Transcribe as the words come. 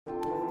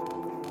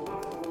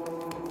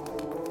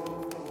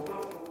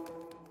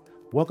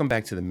Welcome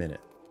back to the Minute.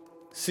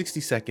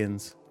 60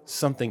 seconds,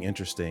 something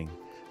interesting,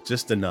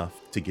 just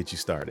enough to get you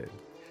started.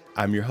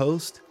 I'm your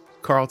host,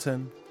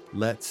 Carlton.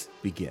 Let's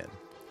begin.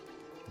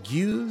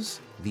 Use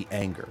the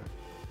anger.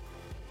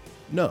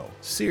 No,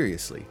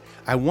 seriously,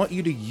 I want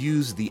you to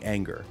use the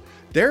anger.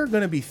 There are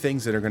going to be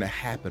things that are going to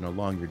happen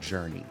along your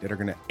journey that are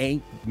going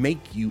to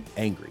make you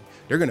angry.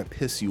 They're going to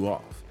piss you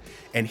off.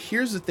 And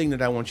here's the thing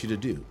that I want you to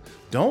do.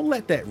 Don't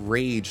let that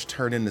rage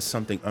turn into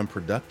something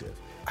unproductive.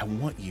 I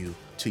want you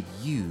to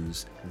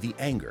use the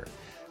anger.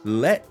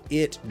 Let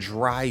it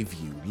drive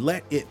you.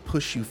 Let it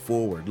push you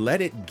forward.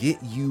 Let it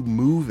get you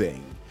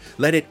moving.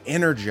 Let it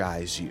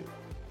energize you.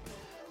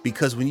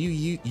 Because when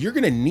you're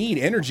going to need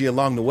energy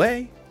along the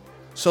way.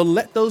 So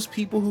let those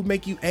people who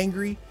make you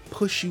angry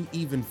push you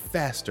even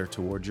faster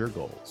towards your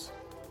goals.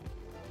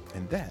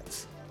 And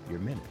that's your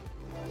minute.